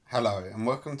Hello, and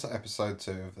welcome to episode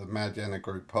 2 of the Madiana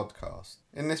Group podcast.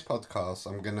 In this podcast,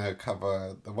 I'm going to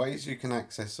cover the ways you can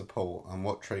access support and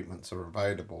what treatments are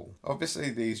available. Obviously,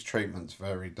 these treatments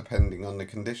vary depending on the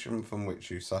condition from which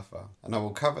you suffer, and I will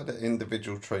cover the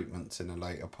individual treatments in a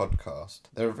later podcast.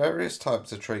 There are various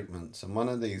types of treatments, and one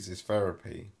of these is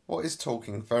therapy. What is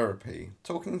talking therapy?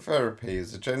 Talking therapy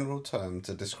is a general term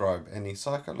to describe any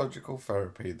psychological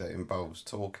therapy that involves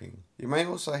talking. You may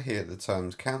also hear the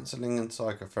terms counselling and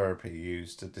psychotherapy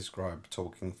used to describe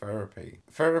talking therapy.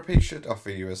 Therapy should offer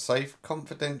you a safe,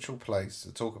 confidential place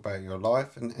to talk about your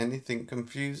life and anything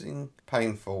confusing,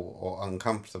 painful, or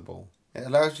uncomfortable. It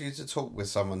allows you to talk with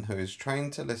someone who is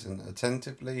trained to listen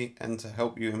attentively and to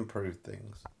help you improve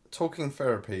things. Talking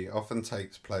therapy often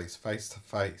takes place face to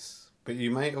face, but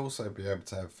you may also be able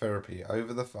to have therapy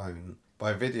over the phone,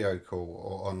 by video call,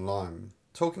 or online.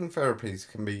 Talking therapies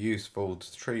can be useful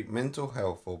to treat mental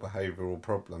health or behavioural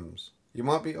problems. You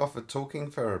might be offered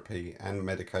talking therapy and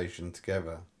medication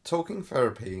together. Talking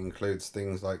therapy includes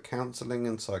things like counselling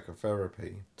and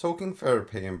psychotherapy. Talking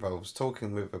therapy involves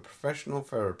talking with a professional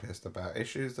therapist about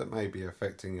issues that may be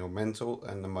affecting your mental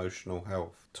and emotional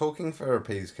health. Talking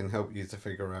therapies can help you to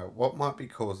figure out what might be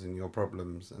causing your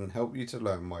problems and help you to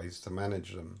learn ways to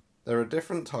manage them. There are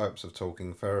different types of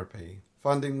talking therapy.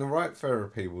 Finding the right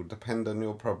therapy will depend on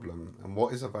your problem and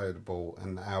what is available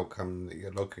and the outcome that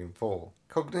you're looking for.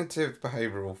 Cognitive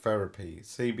Behavioural Therapy,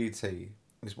 CBT,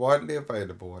 is widely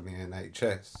available on the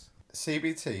NHS.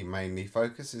 CBT mainly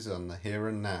focuses on the here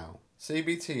and now.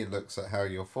 CBT looks at how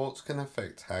your thoughts can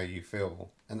affect how you feel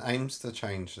and aims to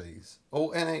change these.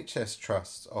 All NHS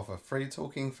trusts offer free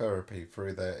talking therapy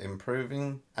through their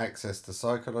Improving Access to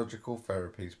Psychological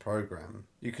Therapies programme.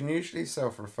 You can usually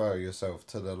self-refer yourself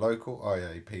to the local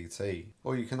IAPT,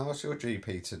 or you can ask your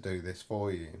GP to do this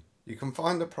for you. You can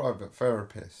find a private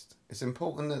therapist. It's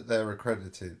important that they're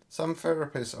accredited. Some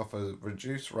therapists offer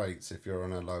reduced rates if you're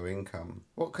on a low income.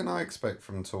 What can I expect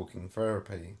from talking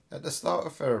therapy? At the start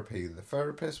of therapy, the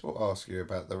therapist will ask you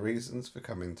about the reasons for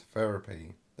coming to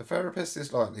therapy. The therapist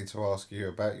is likely to ask you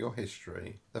about your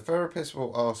history. The therapist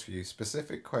will ask you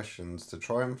specific questions to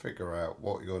try and figure out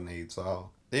what your needs are.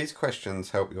 These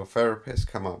questions help your therapist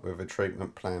come up with a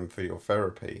treatment plan for your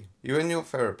therapy. You and your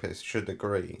therapist should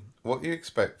agree what you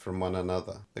expect from one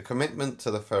another, the commitment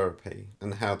to the therapy,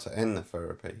 and how to end the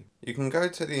therapy. You can go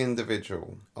to the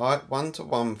individual,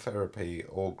 one-to-one therapy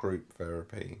or group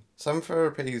therapy. Some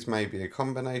therapies may be a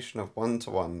combination of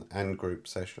one-to-one and group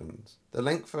sessions. The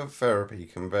length of therapy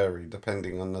can vary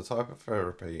depending on the type of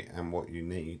therapy and what you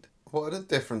need. What are the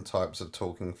different types of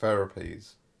talking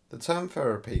therapies? The term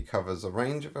therapy covers a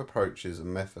range of approaches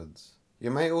and methods.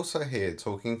 You may also hear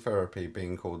talking therapy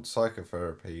being called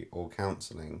psychotherapy or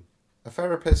counselling. A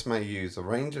therapist may use a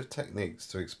range of techniques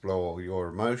to explore your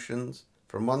emotions,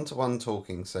 from one-to-one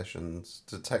talking sessions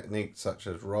to techniques such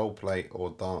as role play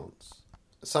or dance.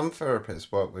 Some therapists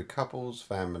work with couples,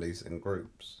 families, and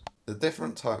groups. The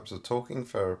different types of talking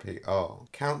therapy are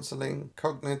counselling,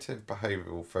 cognitive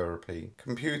behavioural therapy,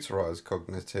 computerised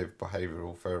cognitive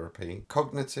behavioural therapy,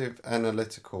 cognitive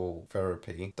analytical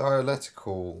therapy,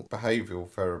 dialectical behavioural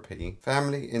therapy,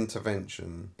 family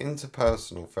intervention,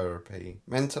 interpersonal therapy,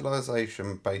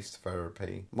 mentalisation-based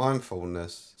therapy,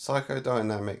 mindfulness,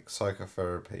 psychodynamic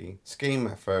psychotherapy,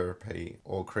 schema therapy,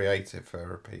 or creative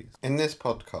therapies. In this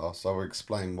podcast, I will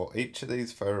explain what each of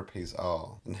these therapies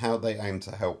are and how they aim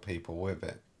to help people with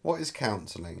it. What is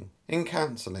counselling? In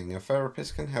counselling, a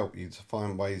therapist can help you to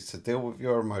find ways to deal with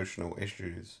your emotional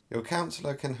issues. Your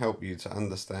counsellor can help you to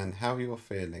understand how you're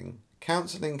feeling.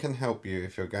 Counselling can help you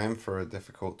if you're going through a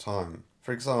difficult time.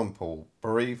 For example,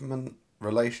 bereavement,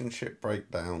 relationship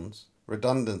breakdowns,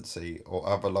 redundancy, or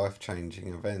other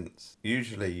life-changing events.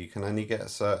 Usually you can only get a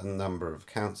certain number of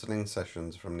counselling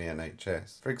sessions from the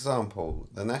NHS. For example,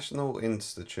 the National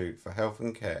Institute for Health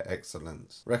and Care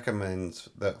Excellence recommends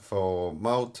that for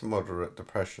mild to moderate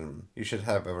depression, you should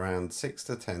have around 6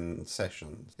 to 10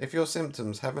 sessions. If your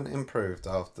symptoms haven't improved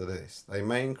after this, they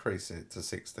may increase it to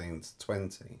 16 to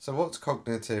 20. So what's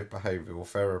cognitive behavioural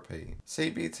therapy?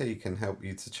 CBT can help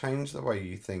you to change the way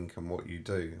you think and what you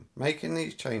do. Making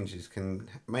these changes can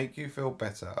make you feel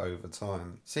better over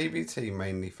time. CBT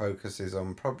mainly focuses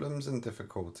on problems and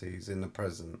difficulties in the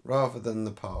present rather than the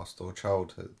past or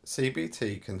childhood.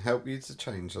 CBT can help you to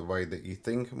change the way that you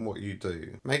think and what you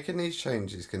do. Making these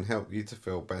changes can help you to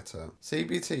feel better.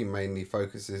 CBT mainly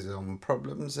focuses on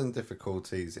problems and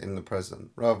difficulties in the present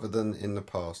rather than in the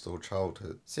past or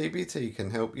childhood. CBT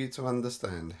can help you to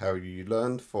understand how you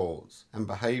learned thoughts and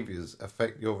behaviours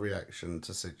affect your reaction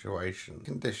to situations.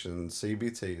 Conditions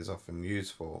CBT is often often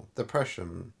used for: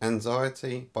 depression,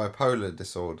 anxiety, bipolar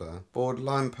disorder,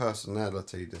 borderline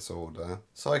personality disorder,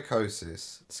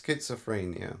 psychosis,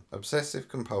 schizophrenia, obsessive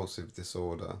compulsive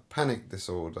disorder, panic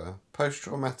disorder,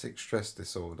 post-traumatic stress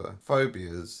disorder,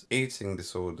 phobias, eating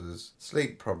disorders,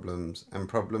 sleep problems, and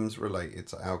problems related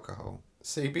to alcohol.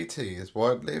 CBT is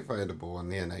widely available on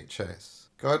the NHS.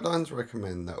 Guidelines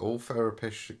recommend that all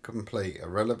therapists should complete a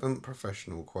relevant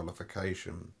professional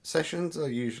qualification. Sessions are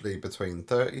usually between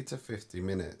 30 to 50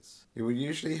 minutes. You will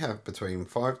usually have between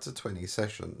 5 to 20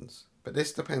 sessions, but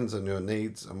this depends on your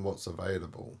needs and what's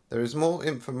available. There is more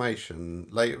information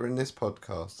later in this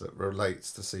podcast that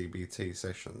relates to CBT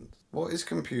sessions. What is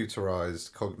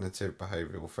computerized cognitive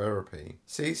behavioral therapy?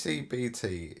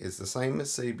 CCBT is the same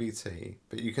as CBT,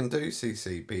 but you can do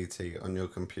CCBT on your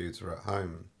computer at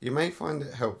home. You may find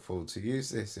it helpful to use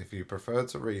this if you prefer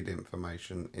to read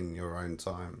information in your own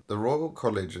time. The Royal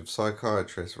College of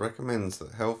Psychiatrists recommends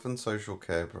that health and social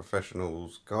care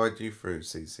professionals guide you through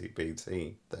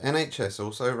CCBT. The NHS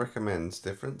also recommends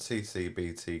different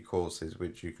CCBT courses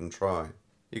which you can try.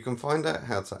 You can find out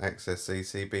how to access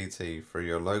CCBT through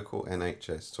your local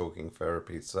NHS Talking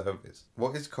Therapy service.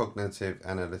 What is cognitive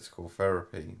analytical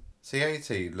therapy? CAT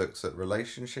looks at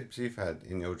relationships you've had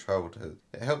in your childhood.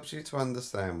 It helps you to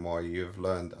understand why you have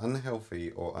learned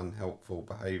unhealthy or unhelpful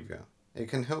behaviour. It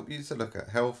can help you to look at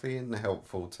healthy and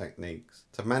helpful techniques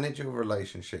to manage your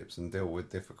relationships and deal with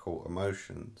difficult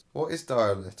emotions. What is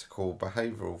dialectical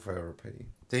behavioural therapy?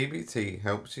 DBT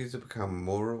helps you to become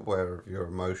more aware of your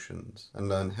emotions and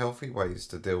learn healthy ways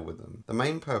to deal with them. The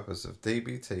main purpose of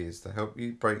DBT is to help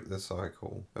you break the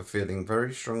cycle of feeling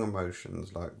very strong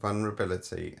emotions like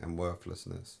vulnerability and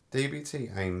worthlessness.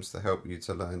 DBT aims to help you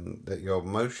to learn that your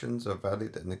emotions are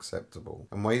valid and acceptable,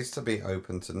 and ways to be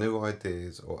open to new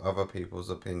ideas or other people's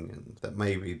opinions that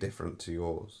may be different to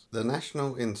yours. The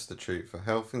National Institute for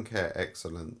Health and Care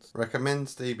Excellence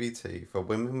recommends DBT for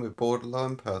women with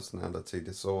borderline personality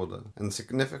disorder and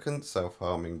significant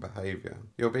self-harming behaviour.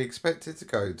 You'll be expected to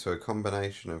go to a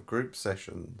combination of group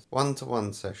sessions,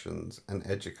 one-to-one sessions, and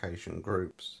education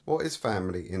groups. What is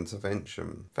family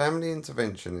intervention? Family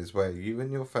intervention is where you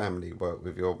and your family work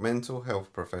with your mental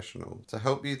health professional to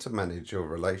help you to manage your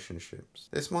relationships.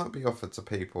 This might be offered to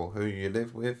people who you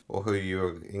live with or who you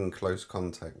are in close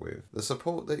contact with. The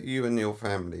support that you and your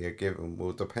family are given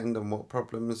will depend on what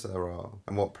problems there are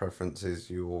and what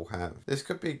preferences you all have. This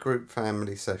could be group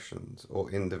family sessions or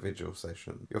individual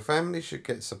sessions. Your family should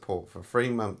get support for 3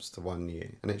 months to 1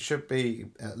 year, and it should be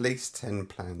at least 10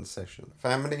 planned sessions.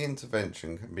 Family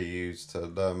intervention can be used to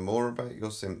learn more about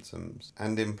your symptoms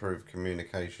and improve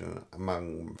communication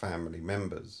among family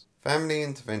members. Family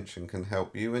intervention can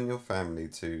help you and your family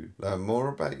to learn more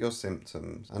about your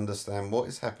symptoms, understand what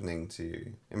is happening to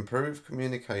you, improve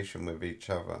communication with each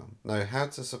other, know how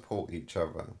to support each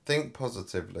other, think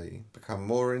positively, become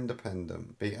more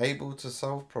independent, be able to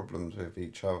solve problems with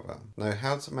each other, know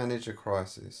how to manage a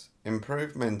crisis,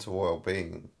 improve mental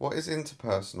well-being. What is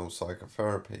interpersonal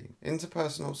psychotherapy?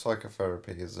 Interpersonal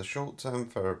psychotherapy is a short-term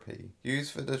therapy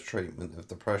used for the treatment of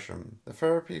depression. The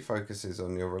therapy focuses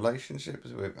on your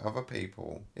relationships with other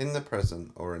people in the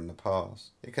present or in the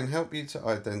past. It can help you to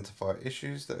identify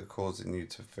issues that are causing you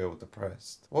to feel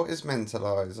depressed. What is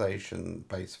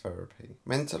mentalization-based therapy?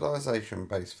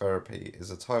 Mentalization-based therapy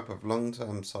is a type of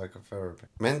long-term psychotherapy.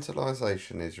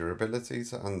 Mentalization is your ability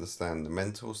to understand the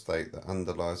mental state that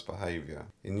underlies behaviour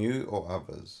in you or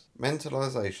others.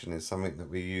 Mentalization is something that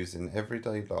we use in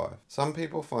everyday life. Some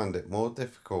people find it more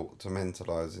difficult to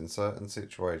mentalize in certain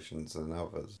situations than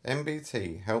others.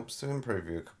 MBT helps to improve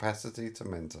your capacity to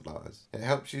mentalize. It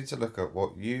helps you to look at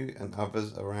what you and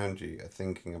others around you are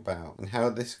thinking about and how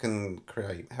this can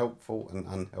create helpful and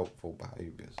unhelpful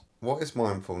behaviours. What is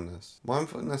mindfulness?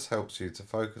 Mindfulness helps you to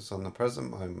focus on the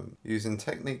present moment using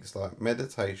techniques like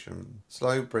meditation,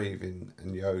 slow breathing,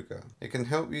 and yoga. It can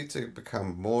help you to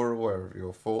become more aware of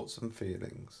your thoughts and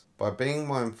feelings. By being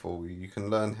mindful, you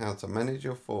can learn how to manage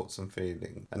your thoughts and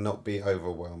feelings and not be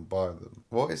overwhelmed by them.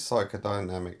 What is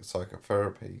psychodynamic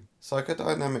psychotherapy?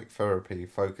 Psychodynamic therapy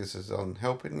focuses on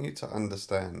helping you to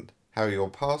understand how your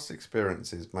past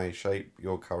experiences may shape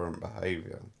your current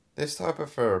behaviour. This type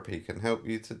of therapy can help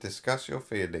you to discuss your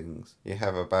feelings you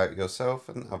have about yourself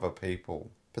and other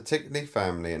people, particularly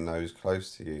family and those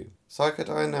close to you.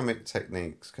 Psychodynamic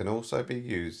techniques can also be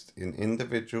used in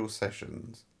individual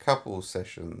sessions, couples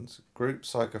sessions, group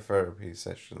psychotherapy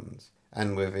sessions,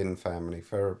 and within family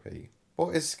therapy.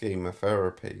 What is schema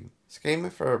therapy? Schema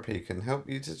therapy can help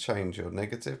you to change your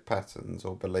negative patterns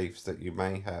or beliefs that you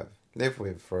may have lived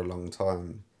with for a long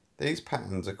time. These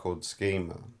patterns are called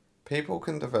schema. People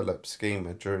can develop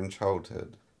schema during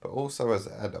childhood, but also as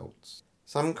adults.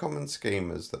 Some common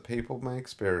schemas that people may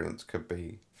experience could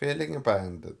be feeling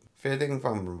abandoned, feeling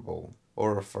vulnerable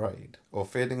or afraid, or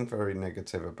feeling very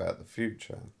negative about the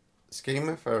future.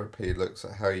 Schema therapy looks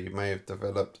at how you may have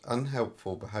developed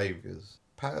unhelpful behaviours,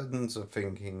 patterns of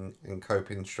thinking and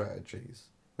coping strategies.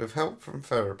 With help from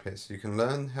therapists, you can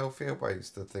learn healthier ways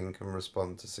to think and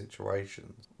respond to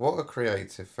situations. What are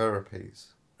creative therapies?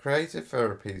 Creative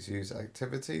therapies use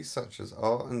activities such as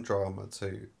art and drama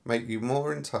to make you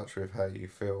more in touch with how you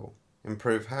feel,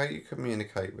 improve how you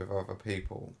communicate with other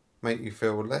people, make you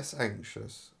feel less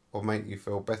anxious, or make you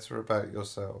feel better about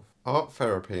yourself. Art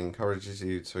therapy encourages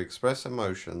you to express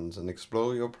emotions and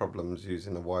explore your problems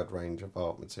using a wide range of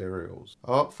art materials.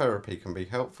 Art therapy can be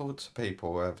helpful to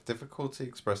people who have difficulty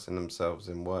expressing themselves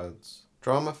in words.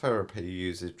 Drama therapy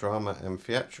uses drama and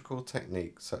theatrical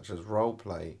techniques such as role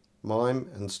play, mime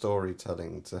and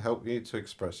storytelling to help you to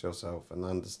express yourself and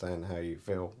understand how you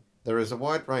feel. There is a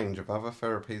wide range of other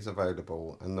therapies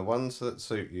available, and the ones that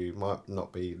suit you might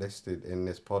not be listed in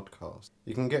this podcast.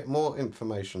 You can get more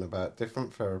information about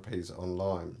different therapies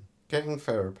online. Getting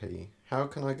therapy. How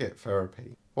can I get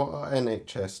therapy? What are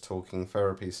NHS Talking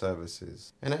Therapy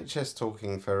Services? NHS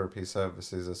Talking Therapy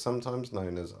Services are sometimes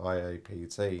known as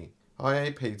IAPT.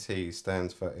 IAPT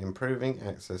stands for Improving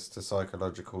Access to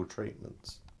Psychological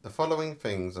Treatments. The following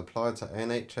things apply to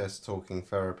NHS Talking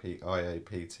Therapy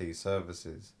IAPT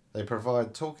services. They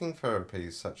provide talking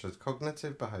therapies such as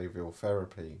cognitive behavioural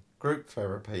therapy, group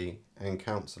therapy, and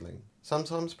counselling.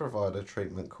 Sometimes provide a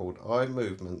treatment called eye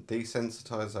movement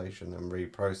desensitisation and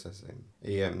reprocessing,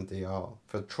 EMDR,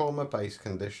 for trauma-based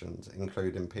conditions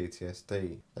including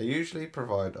PTSD. They usually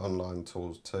provide online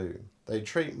tools too. They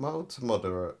treat mild to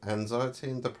moderate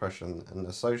anxiety and depression and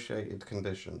associated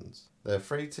conditions. They're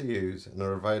free to use and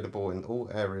are available in all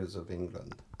areas of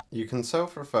England. You can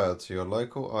self-refer to your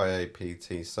local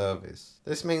IAPT service.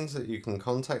 This means that you can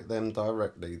contact them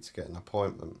directly to get an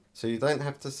appointment, so you don't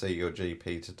have to see your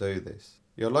GP to do this.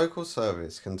 Your local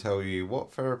service can tell you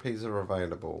what therapies are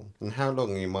available and how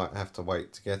long you might have to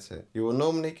wait to get it. You will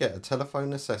normally get a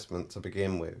telephone assessment to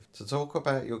begin with to talk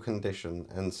about your condition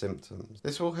and symptoms.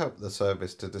 This will help the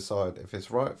service to decide if it's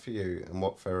right for you and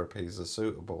what therapies are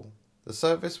suitable. The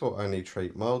service will only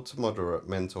treat mild to moderate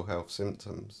mental health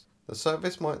symptoms. The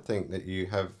service might think that you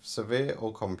have severe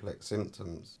or complex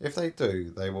symptoms. If they do,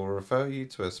 they will refer you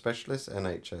to a specialist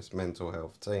NHS mental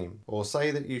health team, or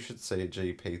say that you should see a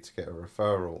GP to get a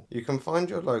referral. You can find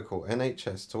your local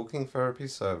NHS Talking Therapy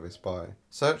service by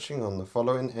searching on the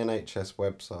following NHS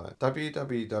website: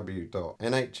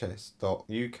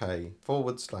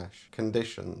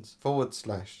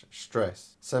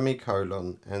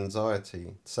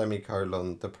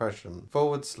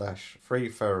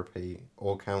 therapy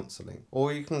or counselling.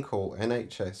 Or you can call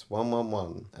NHS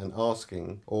 111 and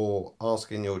asking your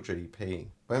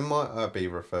GP. When might I be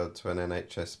referred to an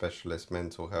NHS specialist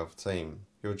mental health team?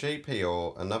 Your GP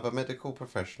or another medical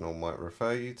professional might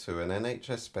refer you to an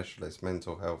NHS specialist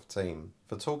mental health team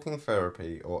for talking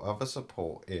therapy or other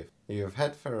support if you have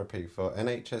had therapy for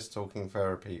NHS Talking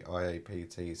Therapy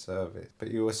IAPT service, but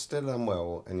you are still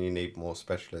unwell and you need more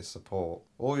specialist support,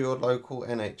 or your local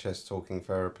NHS Talking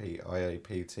Therapy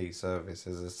IAPT service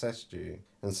has assessed you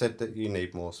and said that you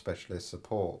need more specialist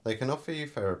support. They can offer you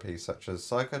therapy such as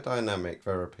psychodynamic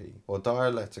therapy or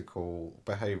dialectical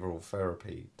behavioural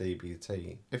therapy,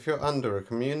 DBT. If you're under a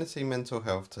community mental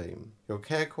health team, your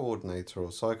care coordinator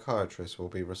or psychiatrist will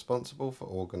be responsible for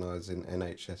organising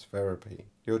NHS therapy.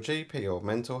 Your GP or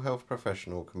mental health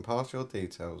professional can pass your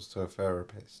details to a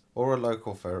therapist or a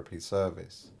local therapy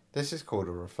service. This is called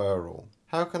a referral.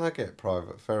 How can I get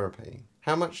private therapy?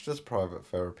 How much does private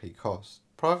therapy cost?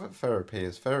 Private therapy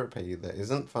is therapy that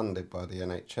isn't funded by the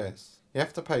NHS. You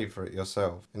have to pay for it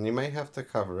yourself, and you may have to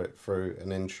cover it through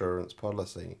an insurance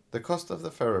policy. The cost of the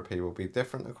therapy will be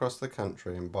different across the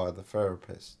country and by the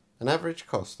therapist. An average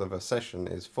cost of a session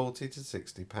is £40 to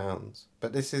 £60,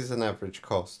 but this is an average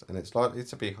cost and it's likely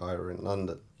to be higher in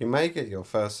London. You may get your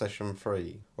first session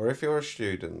free, or if you're a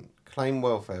student, claim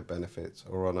welfare benefits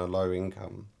or on a low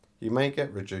income. You may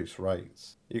get reduced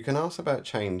rates. You can ask about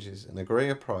changes and agree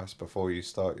a price before you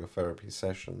start your therapy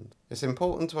session. It's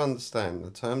important to understand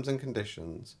the terms and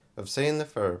conditions of seeing the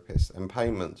therapist and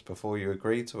payments before you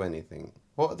agree to anything.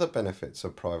 What are the benefits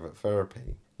of private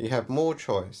therapy? You have more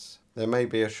choice. There may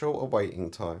be a shorter waiting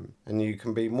time, and you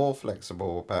can be more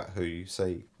flexible about who you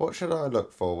see. What should I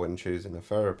look for when choosing a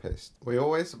therapist? We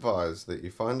always advise that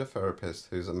you find a therapist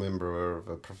who's a member of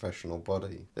a professional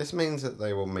body. This means that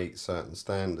they will meet certain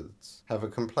standards, have a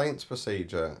complaints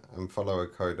procedure, and follow a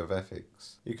code of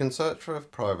ethics. You can search for a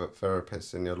private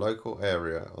therapist in your local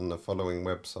area on the following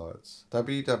websites: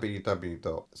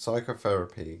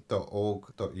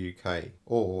 www.psychotherapy.org.uk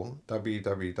or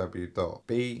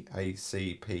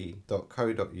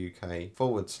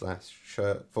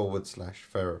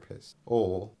www.bacp.co.uk/shirt/therapist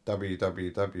or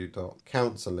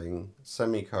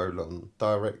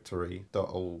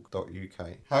www.counselling-directory.org.uk.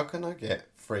 How can I get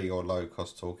free or low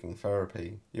cost talking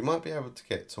therapy? You might be able to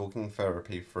get talking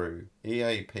therapy through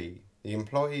EAP, the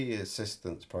Employee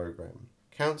Assistance Programme,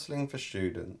 counselling for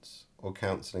students, or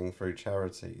counselling through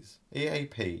charities.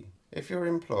 EAP. If you're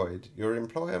employed, your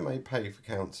employer may pay for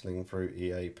counselling through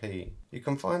EAP. You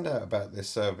can find out about this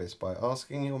service by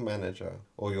asking your manager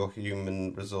or your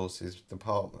human resources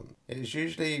department. It is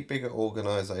usually bigger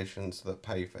organisations that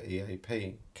pay for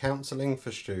EAP. Counselling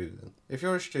for students. If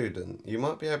you're a student, you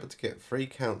might be able to get free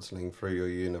counselling through your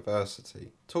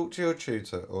university. Talk to your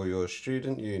tutor or your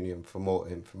student union for more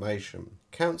information.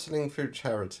 Counselling through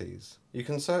charities. You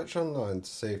can search online to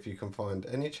see if you can find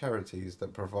any charities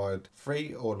that provide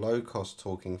free or low-cost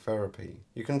talking therapy.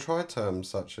 You can try terms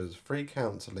such as free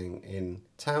counselling in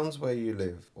towns where you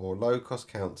live or low-cost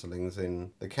counsellings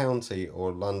in the county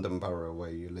or London borough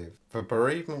where you live. For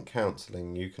bereavement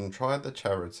counselling, you can try the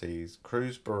charities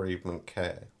Cruise Bereavement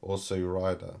Care or Sue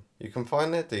Ryder. You can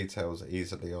find their details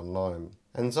easily online.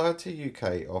 Anxiety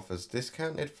UK offers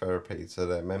discounted therapy to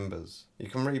their members. You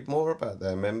can read more about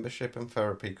their membership and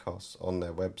therapy costs on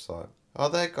their website. Are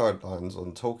there guidelines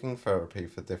on talking therapy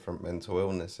for different mental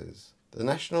illnesses? The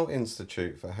National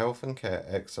Institute for Health and Care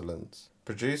Excellence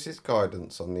produces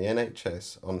guidance on the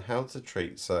NHS on how to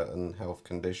treat certain health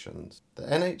conditions. The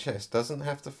NHS doesn't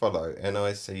have to follow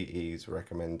NICE's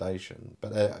recommendation,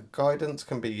 but their guidance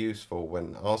can be useful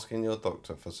when asking your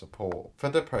doctor for support.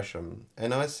 For depression,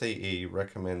 NICE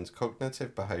recommends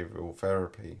cognitive behavioural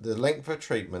therapy. The length of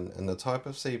treatment and the type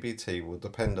of CBT will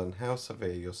depend on how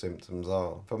severe your symptoms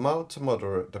are. For mild to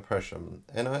moderate depression,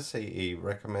 NICE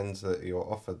recommends that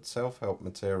you're offered self-help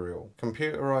material,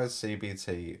 computerised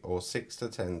CBT, or 6 to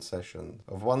 10 sessions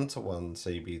of one-to-one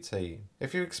CBT.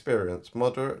 If you experience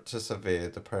moderate to severe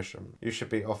depression, you should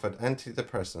be offered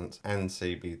antidepressants and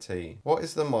CBT. What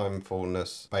is the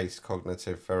mindfulness-based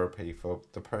cognitive therapy for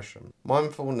depression?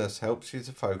 Mindfulness helps you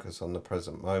to focus on the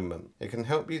present moment. It can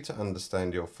help you to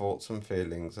understand your thoughts and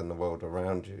feelings and the world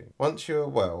around you. Once you are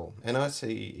well,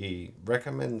 NICE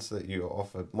recommends that you are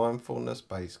offered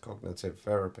mindfulness-based cognitive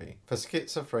therapy. For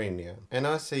schizophrenia,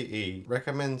 NICE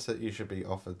recommends that you should be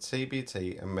offered CBT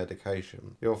and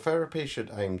medication. Your therapy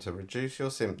should aim to reduce your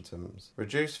symptoms,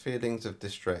 reduce feelings of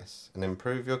distress, and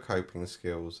improve your coping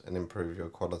skills and improve your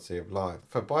quality of life.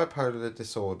 For bipolar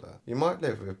disorder, you might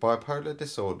live with bipolar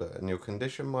disorder and your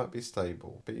condition might be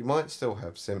stable, but you might still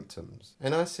have symptoms.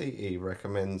 NICE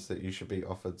recommends that you should be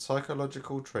offered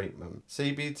psychological treatment,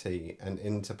 CBT, and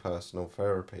interpersonal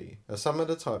therapy are some of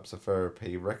the types of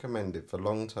therapy recommended for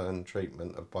long-term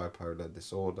treatment of bipolar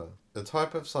disorder. The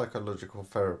type of psychological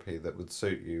therapy that would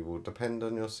suit you will depend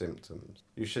on your symptoms.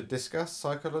 You should discuss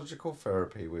psychological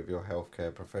therapy with your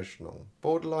healthcare professional.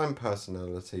 Borderline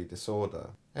personality disorder.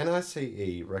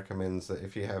 NICE recommends that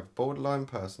if you have borderline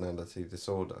personality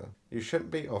disorder, you shouldn't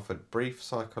be offered brief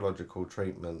psychological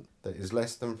treatment that is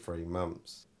less than 3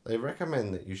 months. They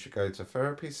recommend that you should go to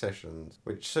therapy sessions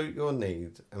which suit your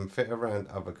needs and fit around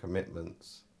other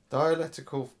commitments.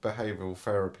 Dialectical behavioural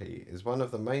therapy is one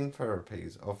of the main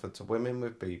therapies offered to women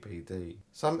with BPD.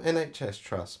 Some NHS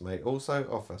trusts may also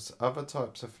offer other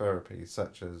types of therapy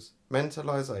such as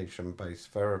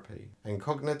mentalisation-based therapy and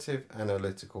cognitive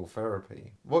analytical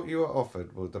therapy. What you are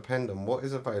offered will depend on what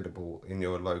is available in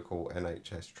your local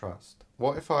NHS trust.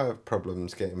 What if I have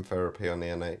problems getting therapy on the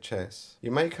NHS?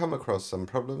 You may come across some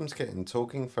problems getting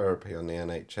talking therapy on the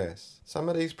NHS. Some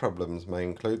of these problems may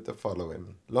include the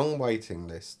following: long waiting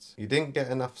lists, you didn't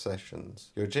get enough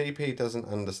sessions, your GP doesn't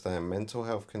understand mental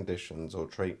health conditions or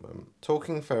treatment,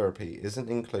 talking therapy isn't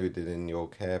included in your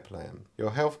care plan,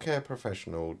 your healthcare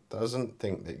professional doesn't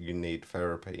think that you need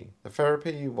therapy, the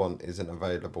therapy you want isn't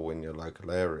available in your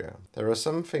local area. There are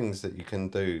some things that you can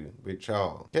do, which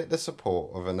are: get the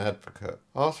support of an advocate,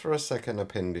 ask for a second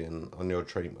opinion on your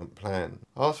treatment plan,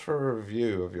 ask for a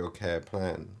review of your care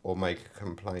plan, or make a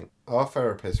complaint. Are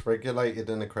therapists regulated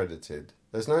and accredited?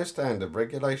 There's no standard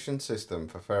regulation system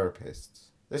for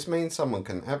therapists. This means someone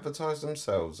can advertise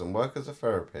themselves and work as a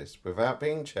therapist without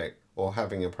being checked or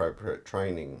having appropriate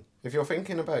training. If you're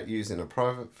thinking about using a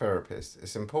private therapist,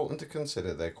 it's important to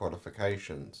consider their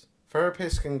qualifications.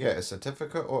 Therapists can get a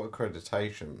certificate or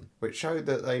accreditation which show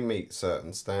that they meet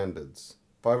certain standards.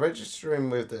 By registering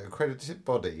with the accredited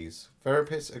bodies,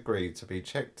 therapists agree to be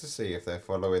checked to see if they're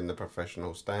following the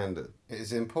professional standard. It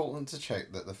is important to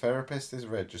check that the therapist is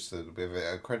registered with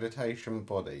an accreditation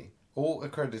body. All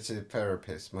accredited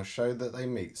therapists must show that they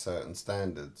meet certain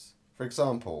standards. For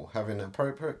example, having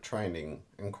appropriate training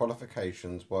and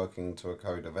qualifications working to a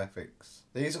code of ethics.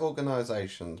 These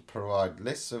organisations provide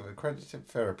lists of accredited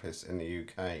therapists in the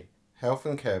UK. Health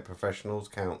and Care Professionals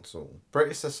Council,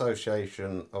 British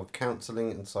Association of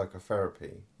Counselling and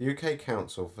Psychotherapy, UK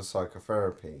Council for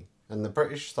Psychotherapy, and the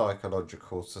British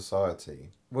Psychological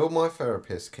Society. Will my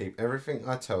therapist keep everything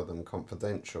I tell them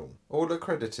confidential? All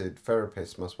accredited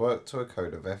therapists must work to a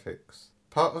code of ethics.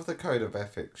 Part of the code of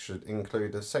ethics should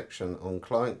include a section on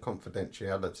client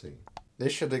confidentiality.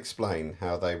 This should explain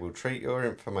how they will treat your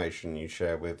information you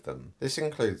share with them. This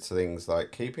includes things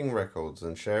like keeping records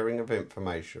and sharing of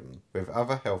information with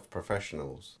other health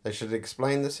professionals. They should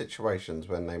explain the situations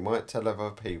when they might tell other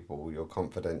people your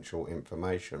confidential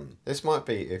information. This might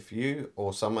be if you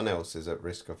or someone else is at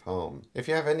risk of harm. If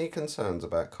you have any concerns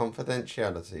about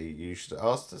confidentiality, you should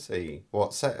ask to see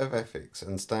what set of ethics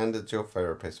and standards your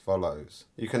therapist follows.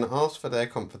 You can ask for their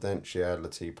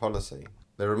confidentiality policy.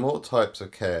 There are more types of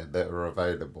care that are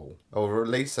available. I will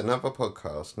release another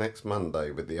podcast next Monday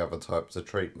with the other types of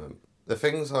treatment. The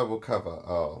things I will cover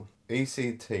are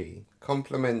ECT,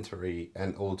 complementary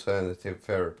and alternative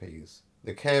therapies,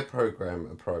 the care program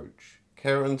approach,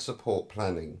 care and support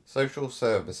planning, social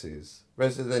services,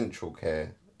 residential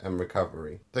care, and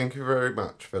recovery. Thank you very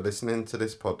much for listening to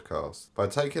this podcast. By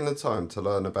taking the time to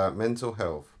learn about mental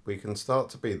health, we can start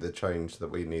to be the change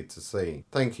that we need to see.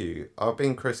 Thank you. I've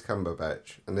been Chris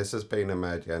Cumberbatch, and this has been a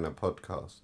Mad Yana podcast.